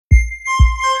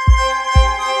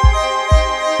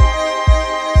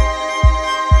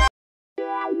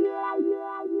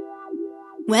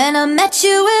When I met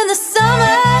you in the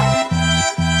summer,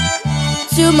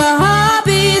 to my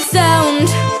heartbeat sound,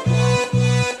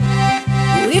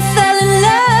 we fell in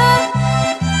love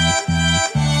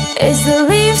as the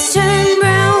leaves turn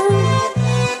brown.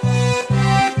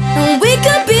 And we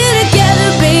could be together,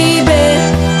 baby,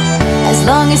 as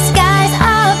long as skies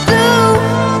are blue.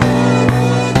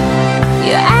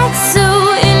 You act so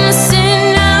innocent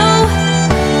now,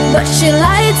 but you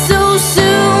lied so